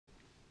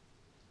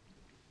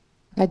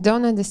I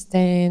don't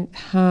understand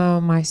how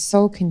my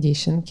soul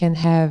condition can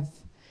have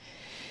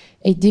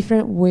a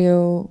different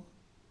will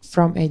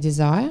from a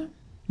desire.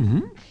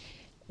 Mm-hmm.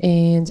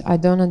 And I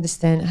don't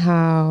understand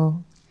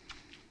how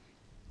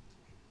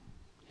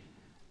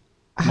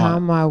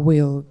my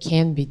will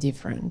can be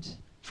different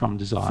from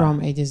desire.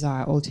 From a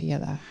desire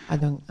altogether. I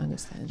don't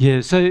understand.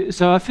 Yeah,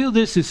 so I feel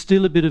this is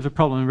still a bit of a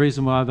problem. The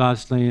reason why I've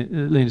asked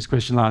Lena's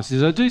question last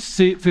is I do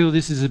feel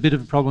this is a bit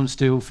of a problem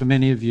still for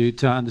many of you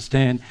to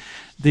understand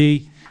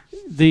the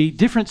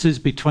differences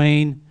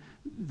between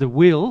the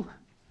will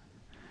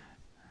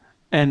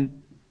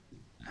and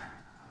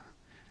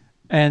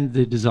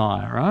the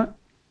desire, right?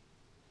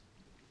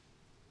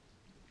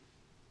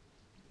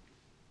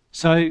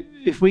 So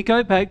if we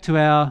go back to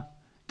our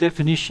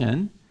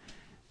definition,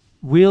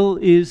 will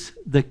is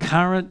the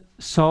current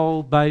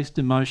soul-based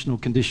emotional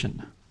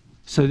condition.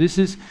 So this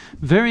is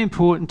very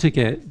important to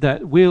get,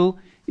 that will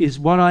is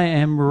what I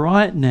am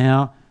right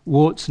now,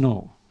 warts and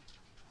all.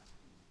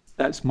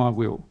 That's my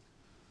will,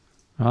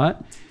 right?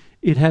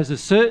 It has a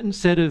certain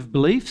set of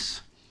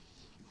beliefs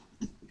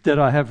that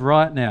I have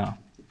right now.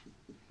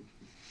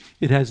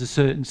 It has a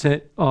certain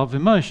set of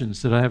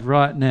emotions that I have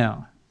right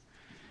now.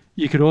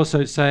 You could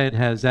also say it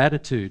has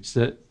attitudes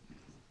that,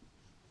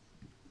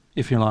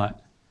 if you like.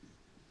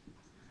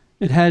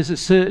 It has a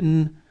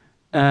certain,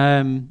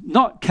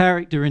 not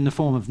character in the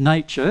form of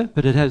nature,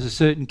 but it has a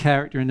certain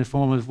character in the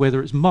form of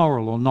whether it's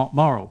moral or not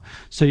moral.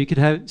 So you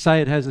could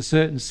say it has a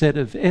certain set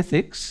of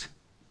ethics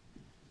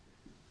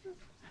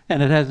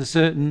and it has a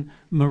certain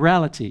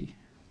morality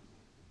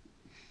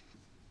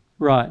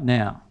right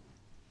now.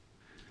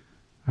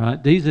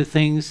 Right? These are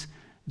things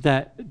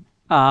that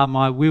are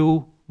my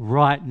will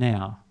right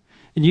now.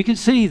 And you can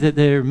see that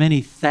there are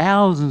many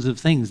thousands of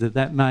things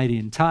that may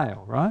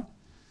entail, right?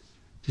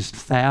 Just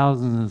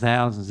thousands and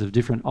thousands of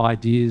different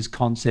ideas,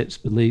 concepts,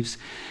 beliefs.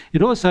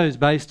 It also is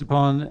based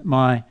upon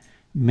my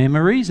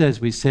memories,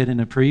 as we said in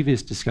a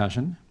previous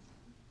discussion.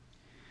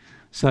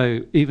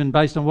 So even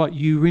based on what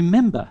you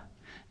remember.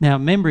 Now,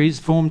 memories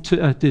form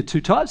there are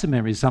two types of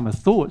memories. Some are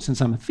thoughts and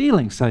some are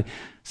feelings. So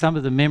some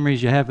of the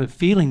memories you have are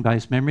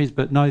feeling-based memories,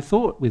 but no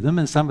thought with them.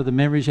 And some of the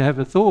memories you have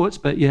are thoughts,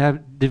 but you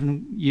have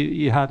different.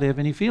 You hardly have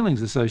any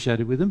feelings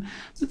associated with them.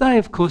 So they,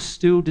 of course,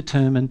 still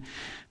determine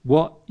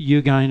what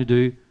you're going to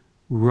do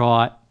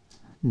right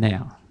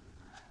now.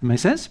 Make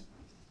sense?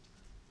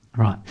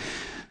 Right.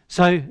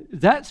 So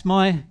that's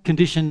my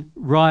condition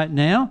right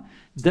now.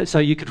 So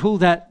you could call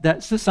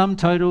that's the sum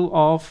total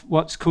of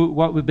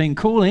what we've been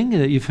calling,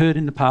 that you've heard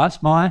in the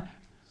past, my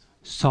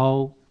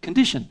soul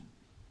condition.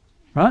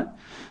 Right?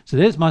 So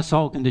there's my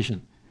soul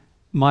condition.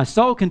 My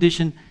soul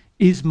condition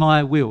is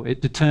my will.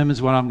 It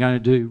determines what I'm going to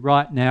do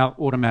right now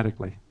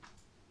automatically.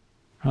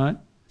 Right?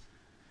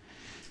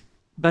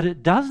 But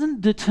it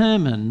doesn't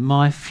determine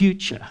my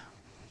future.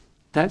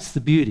 That's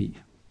the beauty.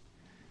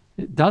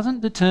 It doesn't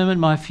determine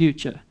my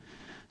future.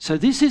 So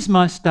this is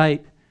my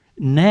state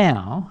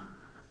now,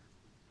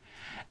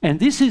 and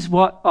this is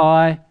what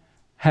I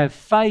have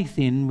faith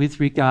in with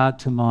regard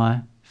to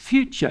my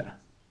future.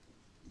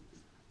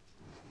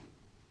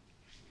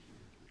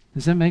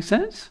 Does that make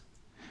sense?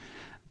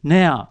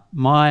 Now,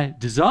 my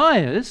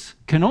desires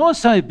can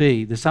also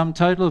be the sum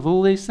total of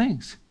all these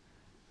things.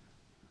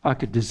 I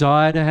could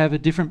desire to have a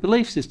different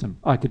belief system.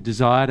 I could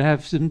desire to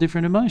have some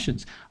different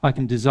emotions. I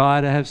can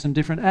desire to have some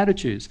different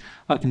attitudes.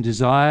 I can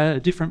desire a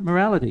different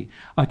morality.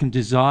 I can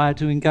desire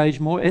to engage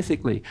more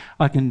ethically.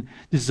 I can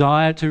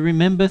desire to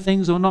remember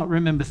things or not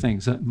remember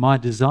things. My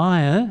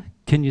desire,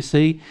 can you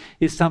see,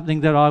 is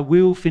something that I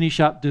will finish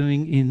up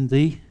doing in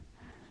the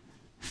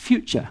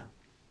future.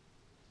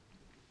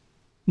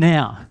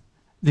 Now,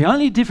 the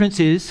only difference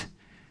is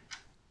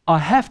I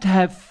have to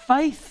have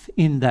faith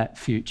in that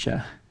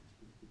future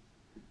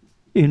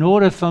in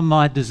order for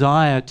my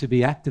desire to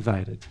be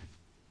activated.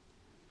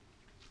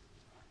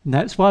 And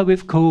that's why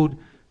we've called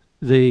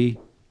the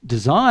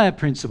desire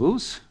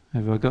principles,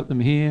 have I got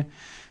them here?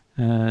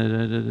 There,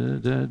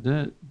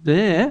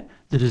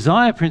 the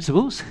desire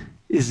principles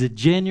is a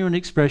genuine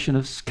expression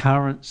of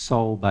current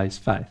soul-based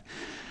faith.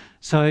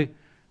 So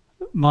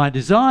my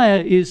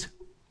desire is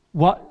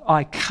what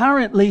I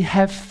currently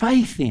have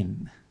faith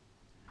in,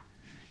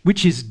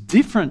 which is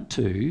different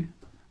to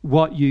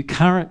what you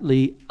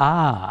currently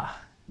are.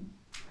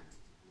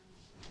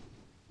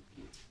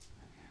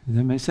 Does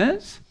that make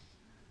sense?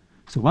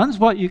 So one's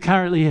what you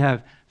currently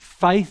have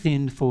faith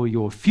in for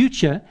your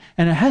future,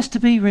 and it has to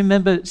be,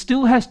 remember, it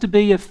still has to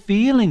be a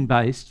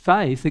feeling-based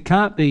faith. It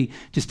can't be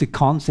just a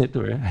concept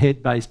or a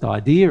head-based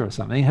idea or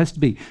something. It has to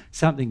be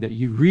something that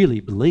you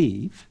really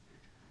believe,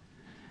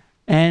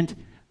 and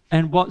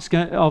what's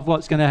going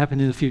to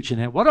happen in the future.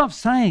 Now, what I'm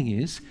saying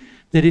is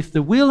that if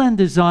the will and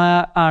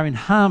desire are in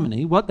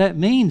harmony, what that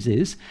means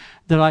is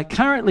that I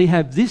currently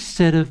have this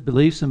set of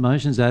beliefs,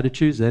 emotions,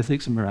 attitudes,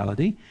 ethics, and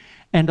morality,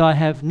 and I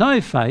have no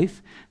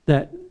faith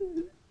that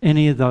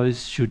any of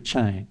those should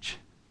change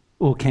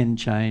or can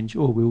change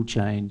or will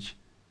change.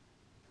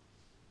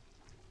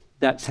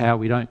 That's how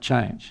we don't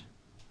change.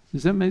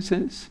 Does that make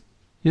sense?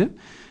 Yep.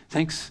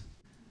 Thanks.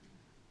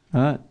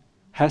 All right.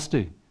 Has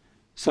to.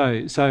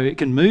 So it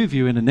can move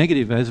you in a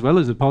negative as well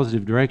as a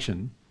positive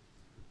direction.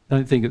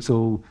 Don't think it's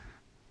all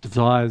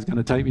desire is going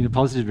to take me in a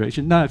positive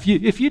direction. No, if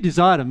you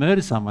desire to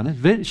murder someone,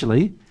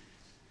 eventually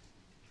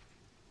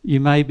you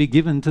may be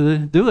given to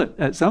do it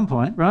at some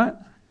point, right?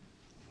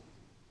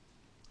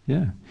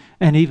 Yeah.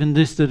 And even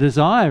just the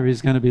desire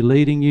is going to be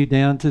leading you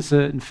down to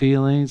certain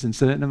feelings and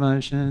certain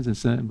emotions and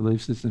certain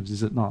belief systems,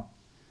 is it not?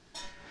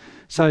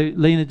 So,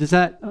 Lena, does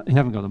that... You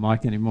haven't got the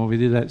mic anymore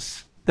with you.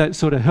 That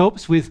sort of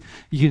helps with...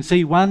 You can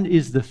see one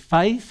is the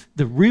faith,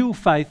 the real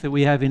faith that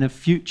we have in a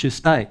future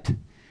state.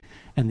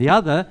 And the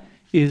other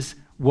is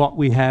what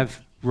we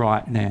have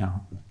right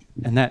now.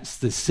 And that's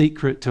the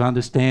secret to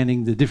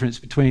understanding the difference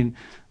between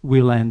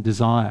will and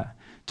desire.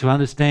 To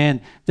understand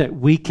that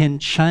we can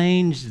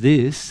change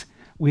this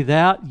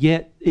without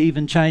yet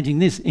even changing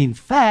this. In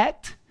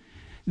fact,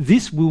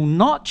 this will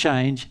not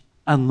change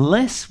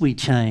unless we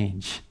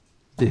change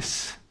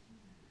this.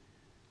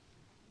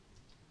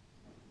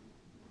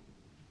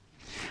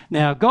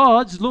 Now,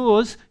 God's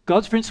laws,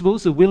 God's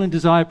principles, the will and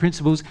desire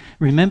principles,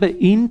 remember,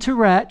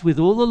 interact with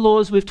all the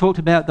laws we've talked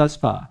about thus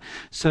far.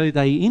 So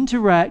they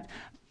interact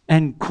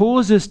and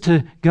cause us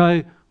to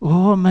go,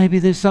 oh, maybe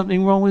there's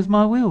something wrong with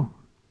my will.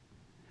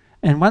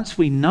 And once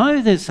we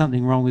know there's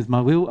something wrong with my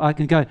will, I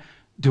can go,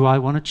 do I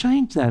want to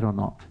change that or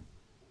not?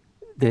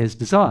 There's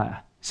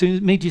desire. Soon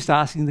as me just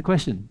asking the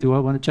question, do I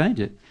want to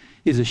change it,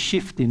 is a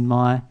shift in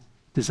my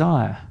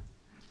desire.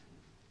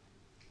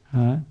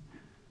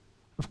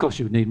 Of course,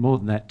 you would need more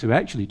than that to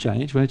actually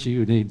change, won't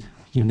you?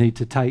 You need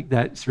to take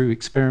that through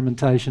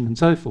experimentation and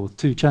so forth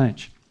to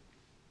change.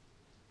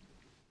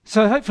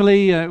 So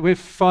hopefully we're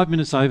 5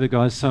 minutes over,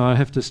 guys, so I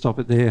have to stop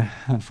it there,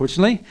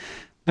 unfortunately.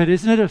 But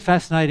isn't it a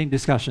fascinating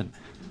discussion?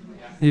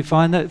 You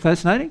find that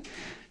fascinating?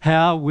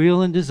 How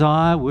will and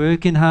desire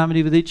work in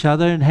harmony with each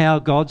other, and how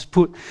God's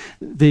put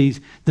the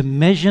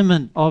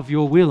measurement of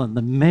your will and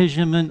the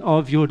measurement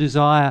of your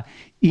desire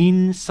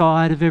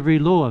inside of every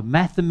law.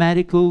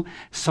 Mathematical,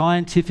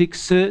 scientific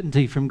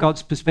certainty from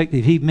God's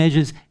perspective. He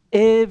measures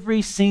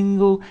every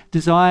single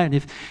desire.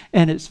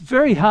 And it's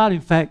very hard,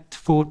 in fact,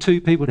 for two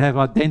people to have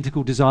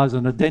identical desires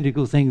on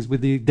identical things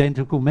with the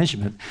identical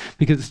measurement,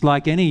 because it's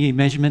like any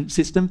measurement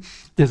system,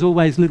 there's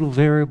always little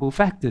variable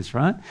factors,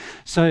 right?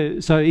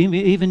 So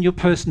even your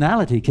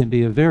personality can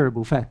be a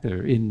variable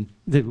factor in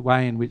the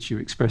way in which you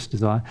express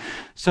desire.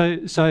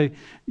 So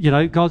you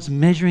know, God's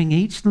measuring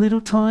each little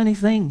tiny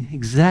thing,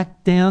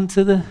 exact down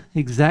to the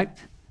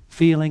exact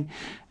feeling,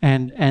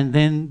 and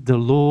then the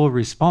law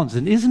responds.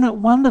 And isn't it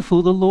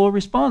wonderful, the law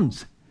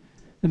responds?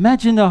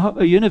 Imagine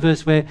a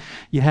universe where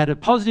you had a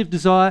positive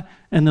desire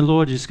and the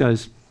law just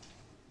goes.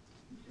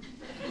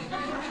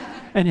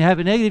 And you have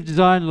a negative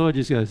desire and the law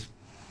just goes.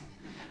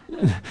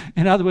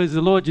 In other words,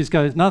 the law just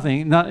goes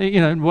nothing. No,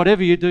 you know,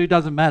 whatever you do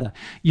doesn't matter.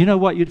 You know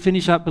what you'd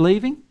finish up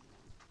believing?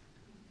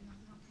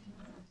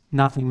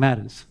 Nothing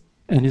matters.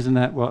 And isn't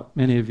that what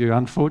many of you,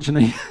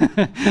 unfortunately,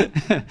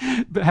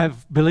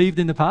 have believed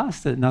in the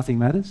past, that nothing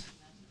matters?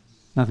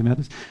 Nothing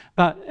matters.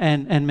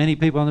 And many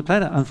people on the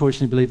planet,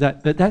 unfortunately, believe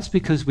that. But that's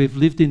because we've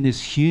lived in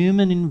this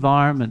human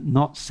environment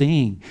not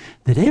seeing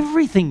that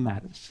everything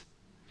matters.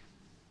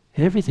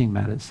 Everything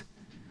matters.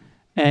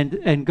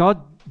 And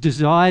God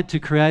desired to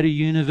create a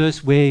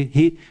universe where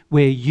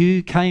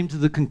you came to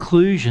the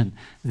conclusion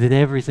that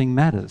everything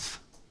matters.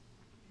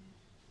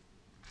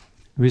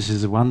 This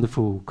is a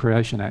wonderful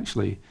creation,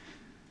 actually.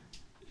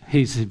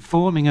 He's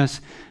informing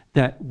us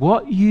that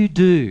what you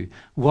do,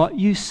 what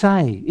you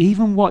say,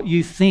 even what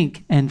you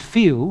think and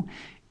feel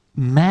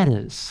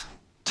matters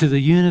to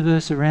the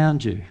universe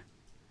around you.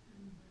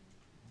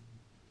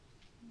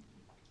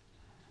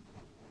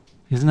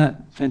 Isn't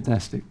that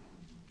fantastic?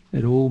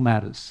 It all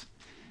matters.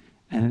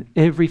 And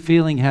every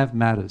feeling you have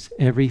matters.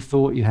 Every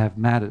thought you have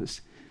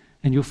matters.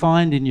 And you'll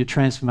find in your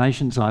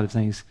transformation side of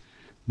things,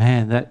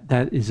 man,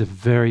 that is a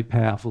very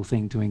powerful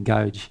thing to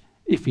engage.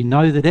 If you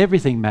know that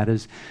everything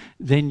matters,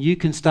 then you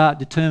can start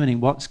determining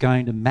what's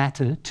going to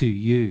matter to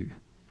you.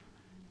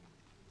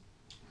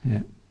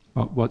 Yeah,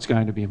 what's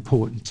going to be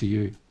important to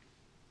you.